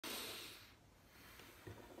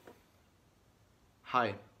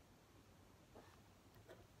Hi.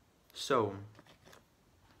 So,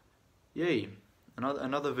 yay,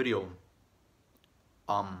 another video.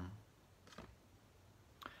 Um,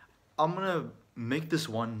 I'm gonna make this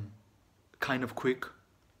one kind of quick,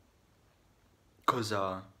 cause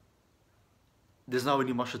there's not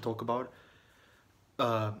really much to talk about.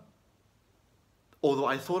 Uh, Although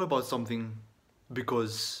I thought about something,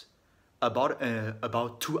 because about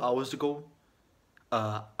 2 hours ago,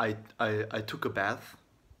 I took a bath.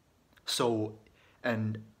 So,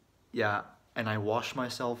 and yeah, and I washed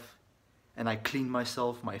myself, and I cleaned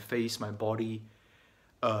myself, my face, my body,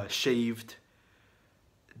 shaved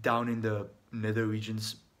down in the nether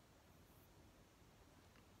regions.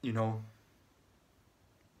 You know,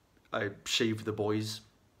 I shaved the boys.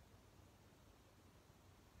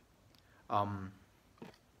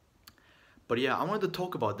 But yeah, I wanted to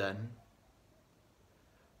talk about that.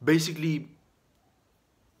 Basically,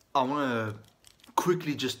 I want to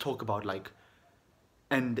quickly just talk about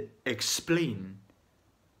and explain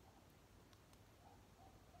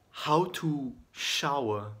how to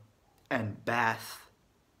shower and bath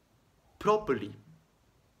properly.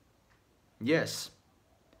 Yes,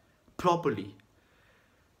 properly.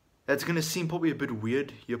 That's gonna seem probably a bit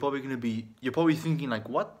weird. You're probably thinking like,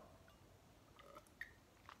 what?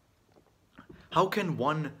 How can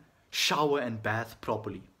one shower and bath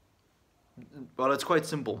properly? Well, it's quite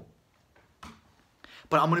simple.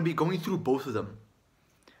 But I'm gonna be going through both of them,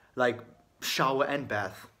 like shower and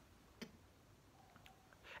bath,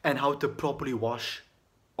 and how to properly wash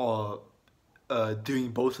or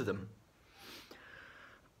doing both of them.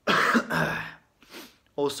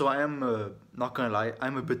 Also, I am not gonna lie,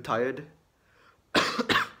 I'm a bit tired,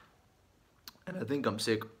 and I think I'm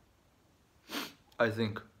sick. I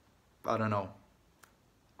don't know,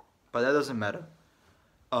 but that doesn't matter.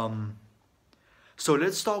 So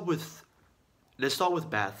let's start with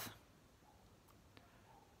bath.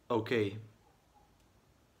 Okay,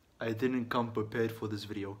 I didn't come prepared for this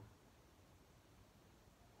video.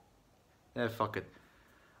 Yeah, fuck it.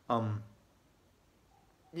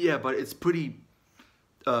 Yeah, but it's pretty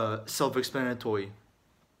self-explanatory.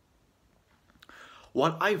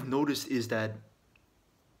 What I've noticed is that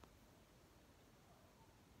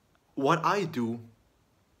what I do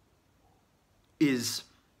is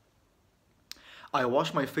I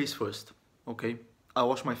wash my face first, okay? I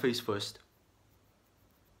wash my face first.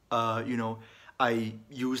 You know, I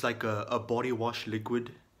use like a body wash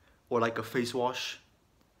liquid or like a face wash.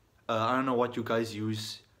 I don't know what you guys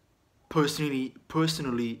use. Personally,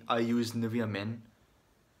 I use Nivea Men.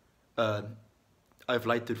 I've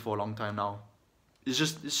liked it for a long time now. It's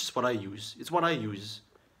just what I use. It's what I use.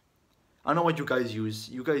 I know what you guys use.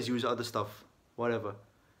 You guys use other stuff, whatever.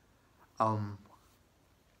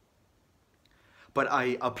 But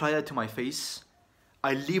I apply that to my face.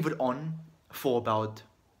 I leave it on for about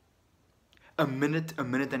a minute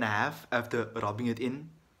and a half after rubbing it in.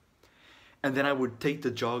 And then I would take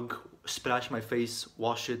the jug, splash my face,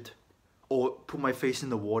 wash it, or put my face in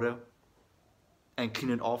the water and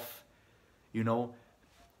clean it off, you know.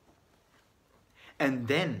 And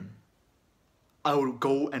then I would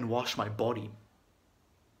go and wash my body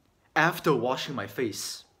after washing my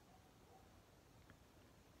face.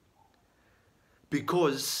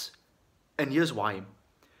 Because, and here's why.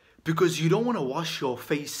 Because you don't want to wash your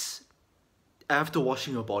face after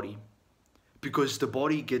washing your body. Because the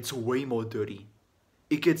body gets way more dirty.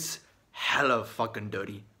 It gets hella fucking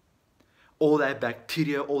dirty. All that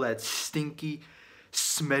bacteria, all that stinky,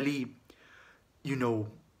 smelly, you know,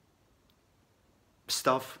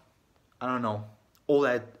 stuff. I don't know. All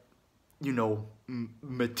that, you know,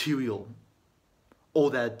 material. All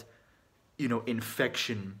that, you know,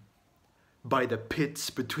 infection by the pits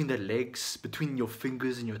between the legs, between your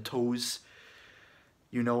fingers and your toes,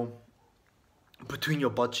 you know, between your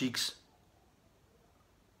butt cheeks.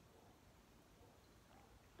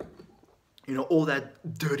 You know, all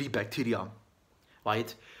that dirty bacteria,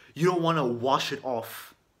 right? You don't want to wash it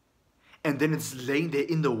off, and then it's laying there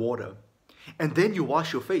in the water, and then you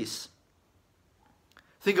wash your face.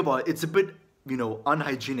 Think about it, it's a bit, you know,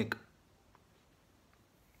 unhygienic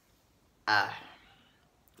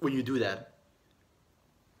when you do that.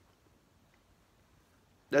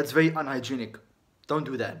 That's very unhygienic. Don't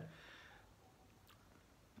do that.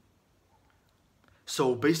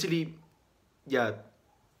 So basically, yeah,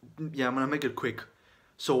 I'm gonna make it quick.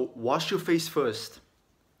 So wash your face first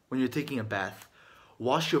when you're taking a bath.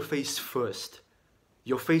 Wash your face first.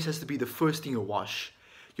 Your face has to be the first thing you wash.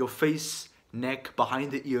 Your face, neck,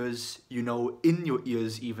 behind the ears, you know, in your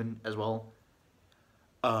ears even as well.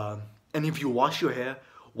 And if you wash your hair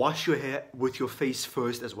with your face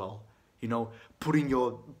first as well. You know, put in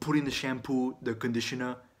the shampoo, the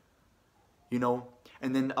conditioner, you know,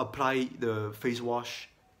 and then apply the face wash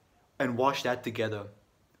and wash that together,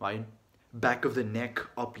 right? Back of the neck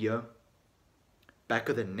up here, back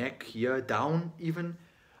of the neck here, down even,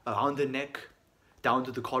 around the neck, down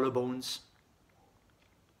to the collarbones.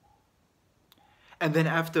 And then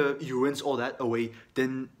after you rinse all that away,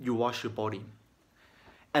 then you wash your body.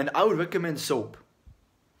 And I would recommend soap.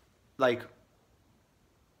 Like,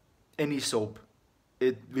 any soap.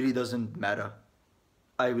 It really doesn't matter.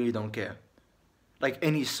 I really don't care. Like,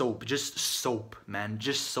 any soap. Just soap, man.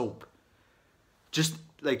 Just soap. Just,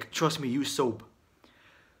 like, trust me, use soap.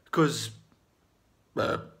 Because...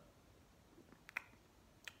 oh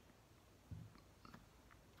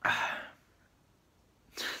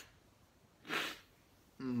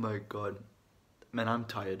my god. Man, I'm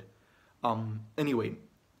tired. Anyway,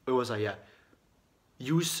 where was I? Yeah.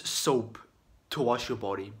 Use soap to wash your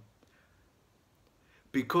body.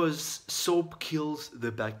 Because soap kills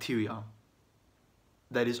the bacteria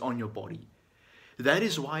that is on your body. That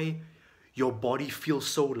is why your body feels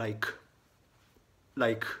so like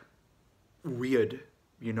weird,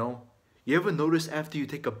 you know? You ever notice after you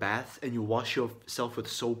take a bath and you wash yourself with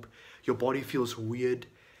soap, your body feels weird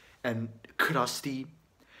and crusty?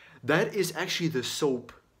 That is actually the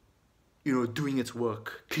soap, you know, doing its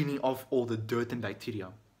work, cleaning off all the dirt and bacteria.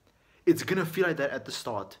 It's gonna feel like that at the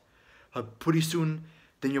start. Pretty soon,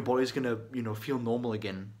 then your body's gonna, you know, feel normal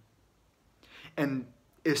again. And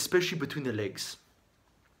especially between the legs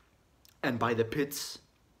and by the pits.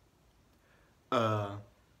 I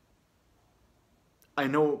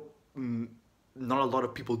know not a lot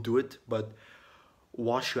of people do it, but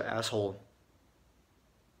wash your asshole.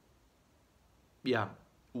 Yeah,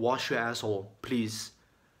 wash your asshole, please.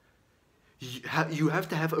 You have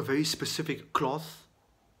to have a very specific cloth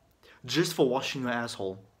just for washing your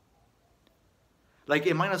asshole. Like,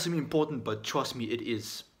 it might not seem important, but trust me, it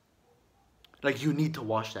is. Like, you need to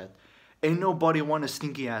wash that. Ain't nobody want a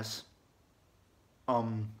stinky ass.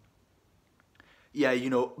 Yeah, you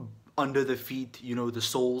know, under the feet, you know, the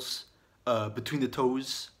soles, between the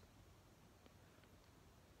toes,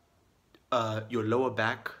 your lower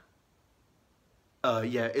back.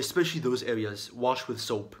 Yeah, especially those areas, wash with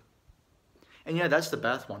soap. And yeah, that's the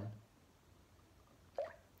bath one.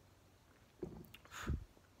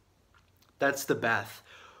 That's the bath.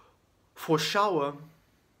 For shower,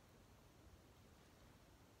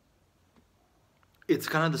 it's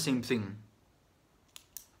kind of the same thing.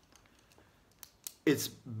 It's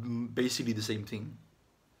basically the same thing.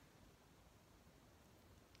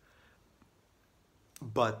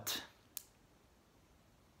 But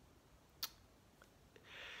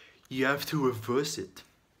you have to reverse it.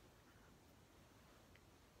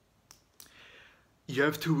 You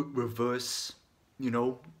have to reverse, you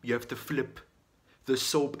know, you have to flip the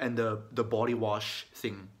soap and the body wash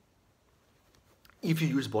thing. If you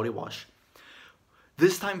use body wash.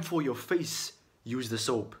 This time for your face, use the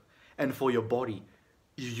soap. And for your body,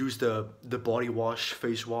 you use the body wash,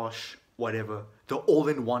 face wash, whatever. The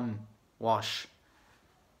all-in-one wash.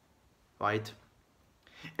 Right?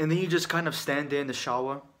 And then you just kind of stand there in the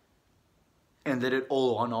shower and let it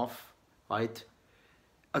all run off, right?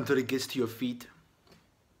 Until it gets to your feet.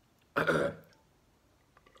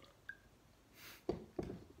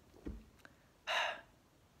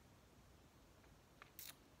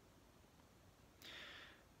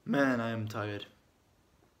 Man, I am tired.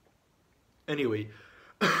 Anyway,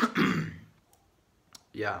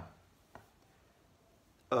 yeah.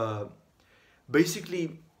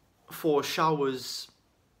 Basically, for showers,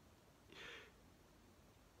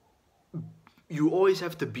 you always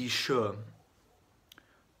have to be sure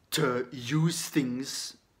to use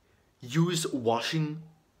washing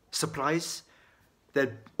supplies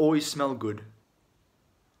that always smell good,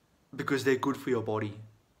 because they're good for your body.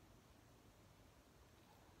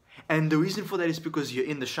 And the reason for that is because you're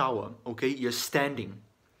in the shower, okay? You're standing.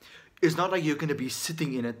 It's not like you're gonna be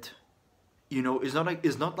sitting in it, you know? It's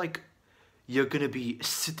not like you're gonna be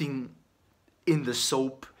sitting in the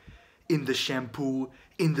soap, in the shampoo,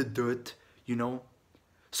 in the dirt, you know?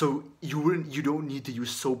 So you don't need to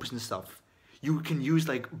use soaps and stuff. You can use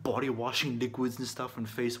like body washing liquids and stuff and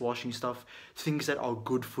face washing stuff, things that are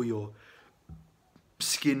good for your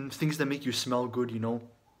skin, things that make you smell good, you know?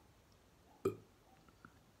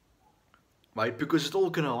 Right? Because it's all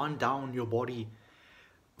gonna run down your body,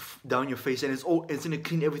 down your face, and it's gonna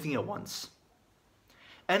clean everything at once.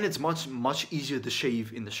 And it's much easier to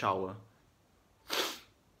shave in the shower.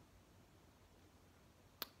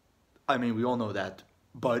 I mean, we all know that,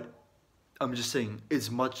 but I'm just saying,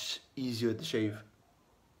 it's much easier to shave.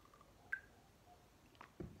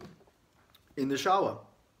 in the shower.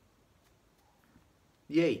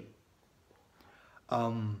 Yay.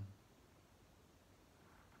 I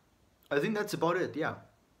think that's about it, yeah.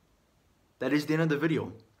 That is the end of the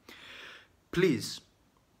video. Please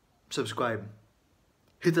subscribe.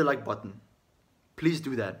 Hit the like button. Please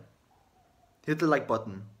do that. Hit the like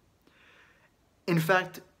button. In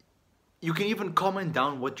fact, you can even comment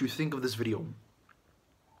down what you think of this video.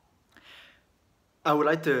 I would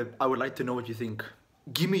like to know what you think.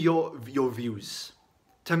 Give me your views.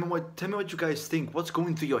 Tell me what you guys think. What's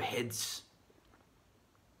going through your heads?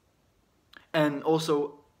 And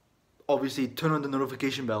also, obviously, turn on the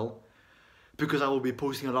notification bell, because I will be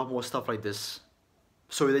posting a lot more stuff like this,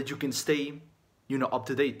 so that you can stay, up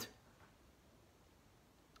to date.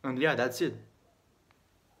 And yeah, that's it.